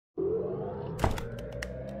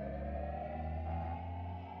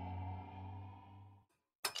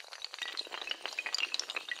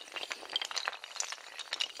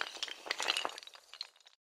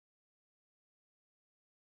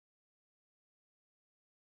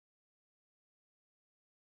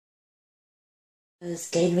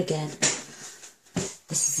Game again.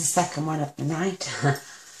 This is the second one of the night.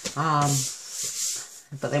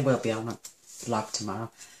 But they will be on a vlog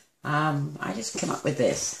tomorrow. I just came up with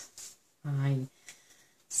this. I've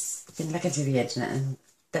been looking through the internet, and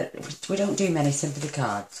we don't do many sympathy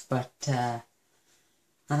cards, but and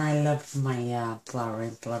I love my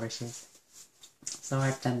flowering flourishes, so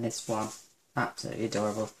I've done this one. Absolutely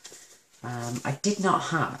adorable. I did not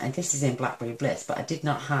have, and this is in Blackberry Bliss, but I did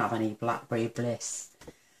not have any Blackberry Bliss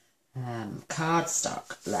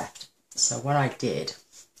cardstock left. So what I did,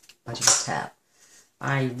 as you can tell,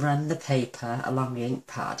 I ran the paper along the ink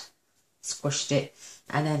pad, squished it,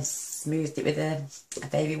 and then smoothed it with a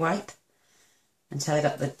baby wipe until I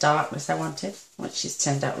got the darkness I wanted, which has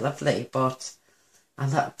turned out lovely. But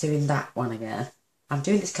I'm not doing that one again. I'm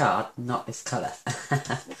doing this card, not this colour.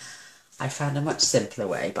 I found a much simpler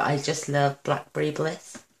way, but I just love Blackberry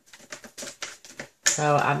Bliss.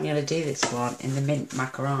 So I'm going to do this one in the mint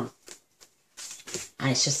macaron.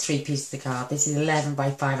 And it's just 3 pieces of card. This is 11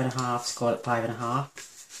 by 5.5, so call it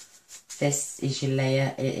 5.5. This is your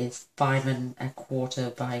layer. It is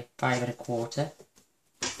 5.25 by 5.25.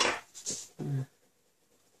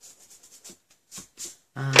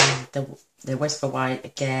 And the whisper white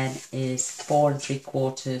again is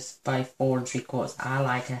 4.75 by 4.75. I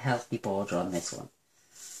like a healthy border on this one.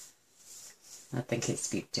 I think it's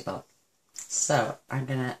beautiful. So I'm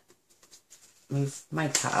gonna move my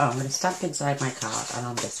card. Oh, I'm gonna stamp inside my card and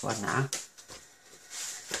on this one now.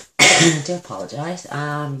 I do apologise.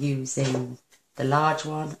 I'm using the large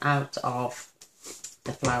one out of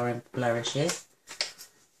the flowering flourishes,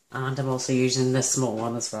 and I'm also using the small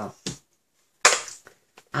one as well.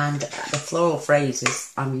 And the floral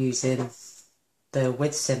phrases, I'm using the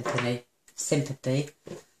with sympathy,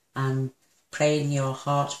 and praying your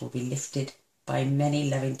heart will be lifted by many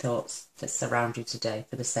loving thoughts that surround you today,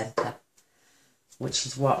 for the centre, which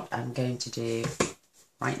is what I'm going to do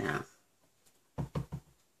right now.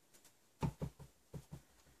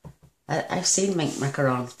 I've seen mint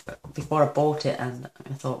macaron before I bought it, and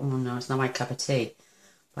I thought, oh no, it's not my cup of tea.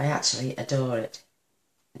 But I actually adore it.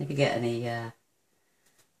 If you get any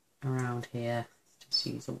around here, just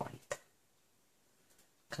use a wipe,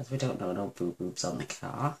 because we don't know no boo-boos on the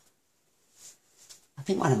car. I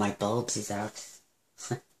think one of my bulbs is out.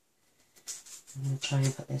 I'm going to try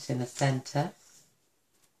and put this in the centre.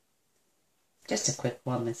 Just a quick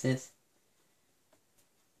one, this is.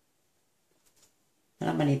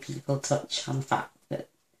 Not many people touch on the fact that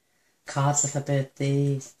cards are for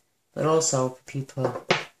birthdays, but also for people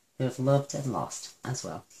who have loved and lost as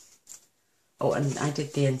well. Oh, and I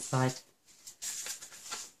did the inside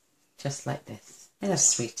just like this. Isn't that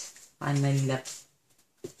sweet? I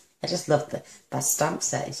just love that stamp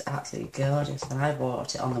set. Is absolutely gorgeous, and I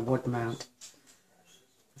bought it on the wood mount.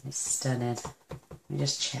 It's stunning. Let me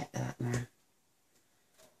just check that now.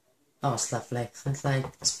 Oh, it's lovely. It's like,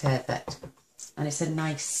 it's perfect. And it's a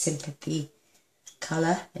nice sympathy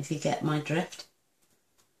colour, if you get my drift.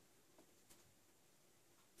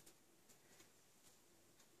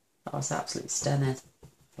 Oh, it's absolutely stunning.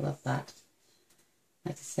 I love that.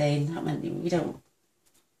 Like I say, not many, we don't,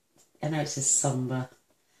 I know it's a sombre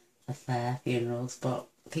affair, funerals, but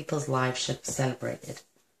people's lives should be celebrated,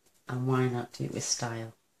 and why not do it with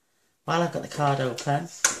style? While I've got the card open,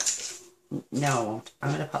 no I won't,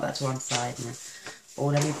 I'm going to put that to one side now. Oh,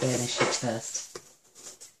 let me burnish it first.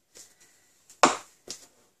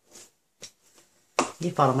 If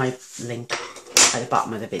you follow my link at the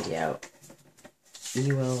bottom of the video,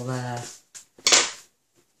 you will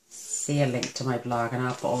see a link to my blog, and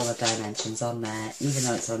I'll put all the dimensions on there, even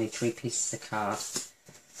though it's only 3 pieces of card.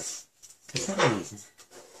 For some reason,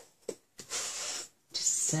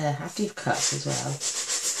 just after you've cut as well,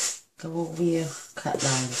 go over your cut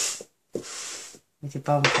lines with your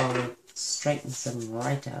bone fold, straightens them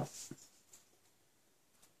right out.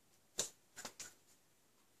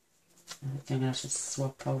 I'm going to have to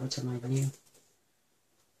swap over to my new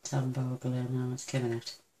Tombow glue now. It's coming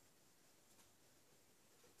out.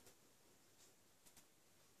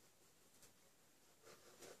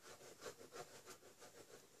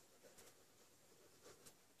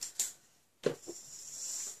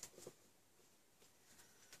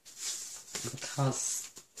 Because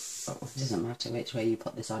it doesn't matter which way you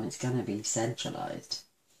put this on, it's going to be centralised,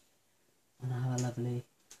 and I have a lovely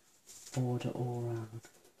border all round.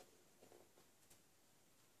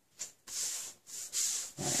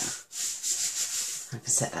 There we are. I can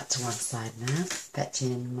set that to one side now. Fetch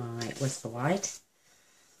in my whisper white,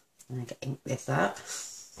 and I can ink this up.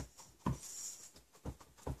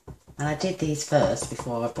 And I did these first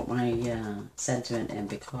before I put my sentiment in,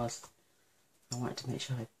 because I wanted to make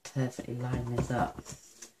sure I perfectly line this up.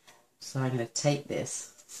 So I'm going to take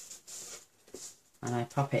this and I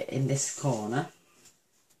pop it in this corner,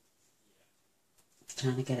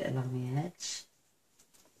 trying to get it along the edge.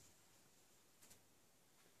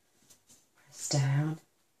 Press down.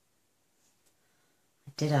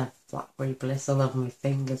 I did have blackberry bliss all over my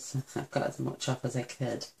fingers. I've got as much off as I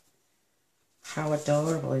could. How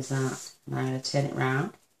adorable is that? Now I'm going to turn it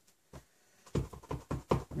round.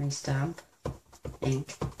 Restamp.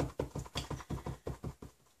 Ink.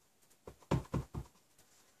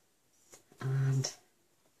 And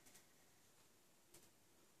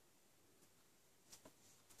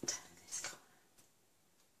turn this corner.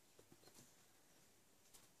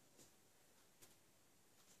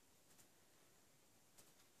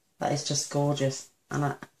 That is just gorgeous. And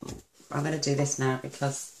I'm going to do this now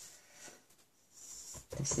because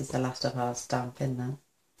this is the last of our stamping then.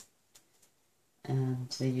 And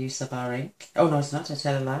the use of our ink. Oh no, it's not, I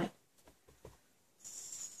tell a lie.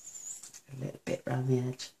 A little bit around the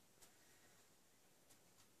edge.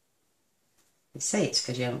 You say it's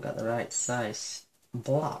because you haven't got the right size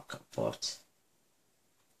block, but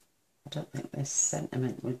I don't think this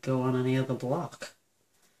sentiment would go on any other block.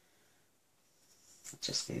 It'd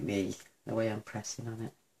just be me, the way I'm pressing on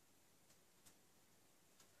it.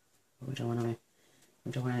 We don't want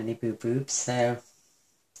any boo-boobs, so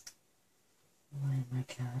line my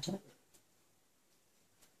card up.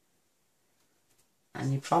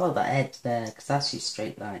 And you follow that edge there, because that's your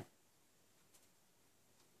straight line.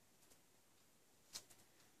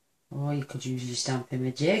 Or you could use your stamping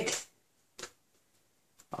with jig.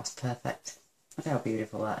 That's perfect. Look how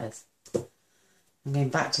beautiful that is. I'm going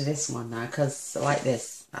back to this one now, because like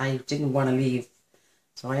this, I didn't want to leave,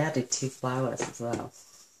 so I added 2 flowers as well.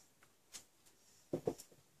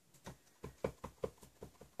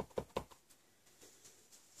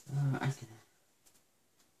 I'm going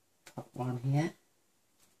to pop one here.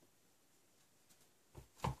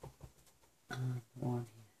 And one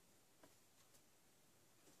here.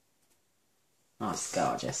 Oh, it's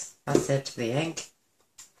gorgeous. That's it to the ink.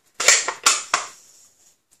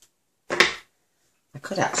 I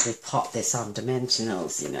could actually pop this on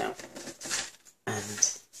dimensionals, you know,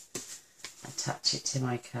 and attach it to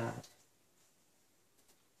my card.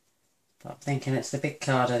 But I'm thinking it's the big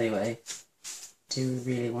card anyway. Do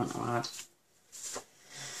we really want to add?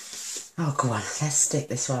 Oh, go on, let's stick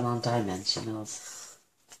this one on dimensionals.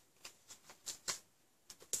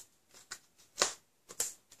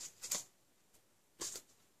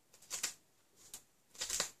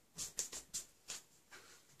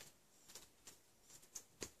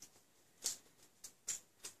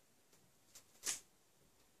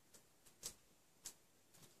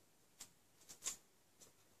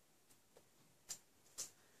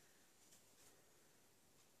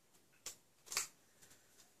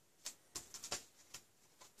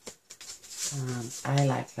 I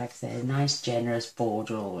like I say, a nice generous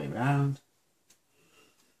border all the way around.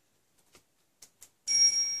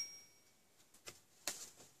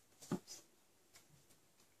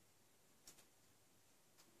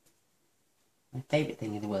 My favourite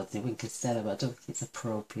thing in the world is the Winker Stella, but I don't think it's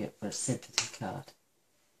appropriate for a sympathy card.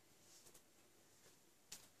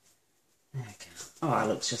 There we go. Oh, that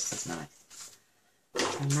looks just as nice.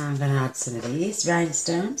 And now I'm going to add some of these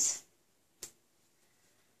rhinestones.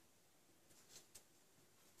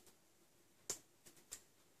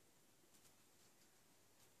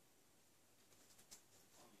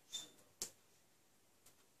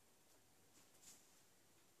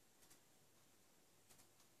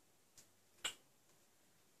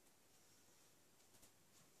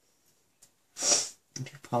 I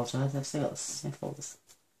do apologise, I've still got the sniffles.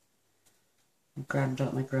 My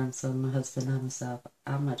granddaughter, my grandson, my husband and myself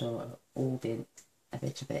and my daughter all been a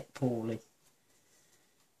bit poorly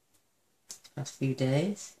the past few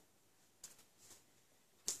days.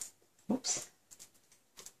 Oops.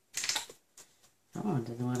 That one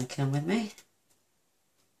didn't want to come with me.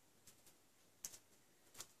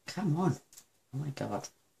 Come on. Oh my God.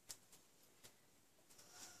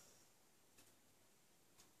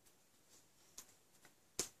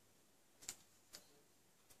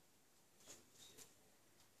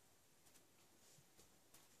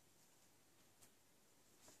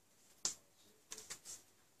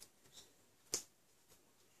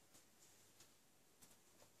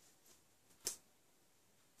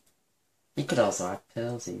 You could also add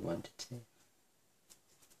pearls if you wanted to.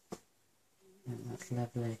 And that's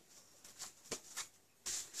lovely.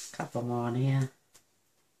 Couple more on here.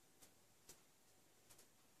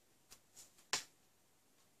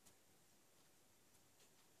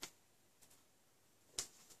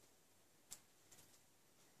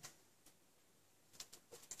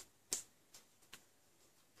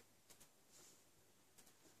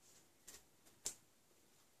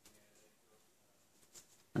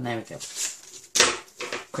 And there we go.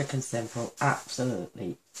 Quick and simple.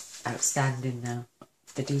 Absolutely outstanding now.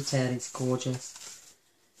 The detail is gorgeous.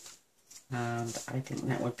 And I think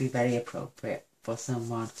that would be very appropriate for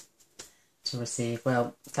someone to receive.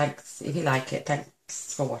 Well, thanks. If you like it,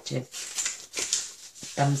 thanks for watching.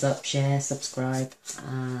 Thumbs up, share, subscribe,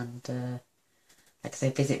 and like I say,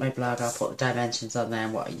 visit my blog. I'll put the dimensions on there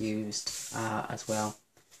and what I used as well.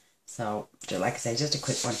 So, like I say, just a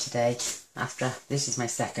quick one today. After this is my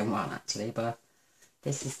second one actually, but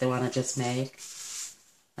this is the one I just made,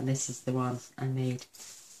 and this is the one I made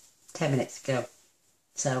 10 minutes ago.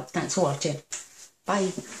 So, thanks for watching.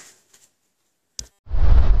 Bye.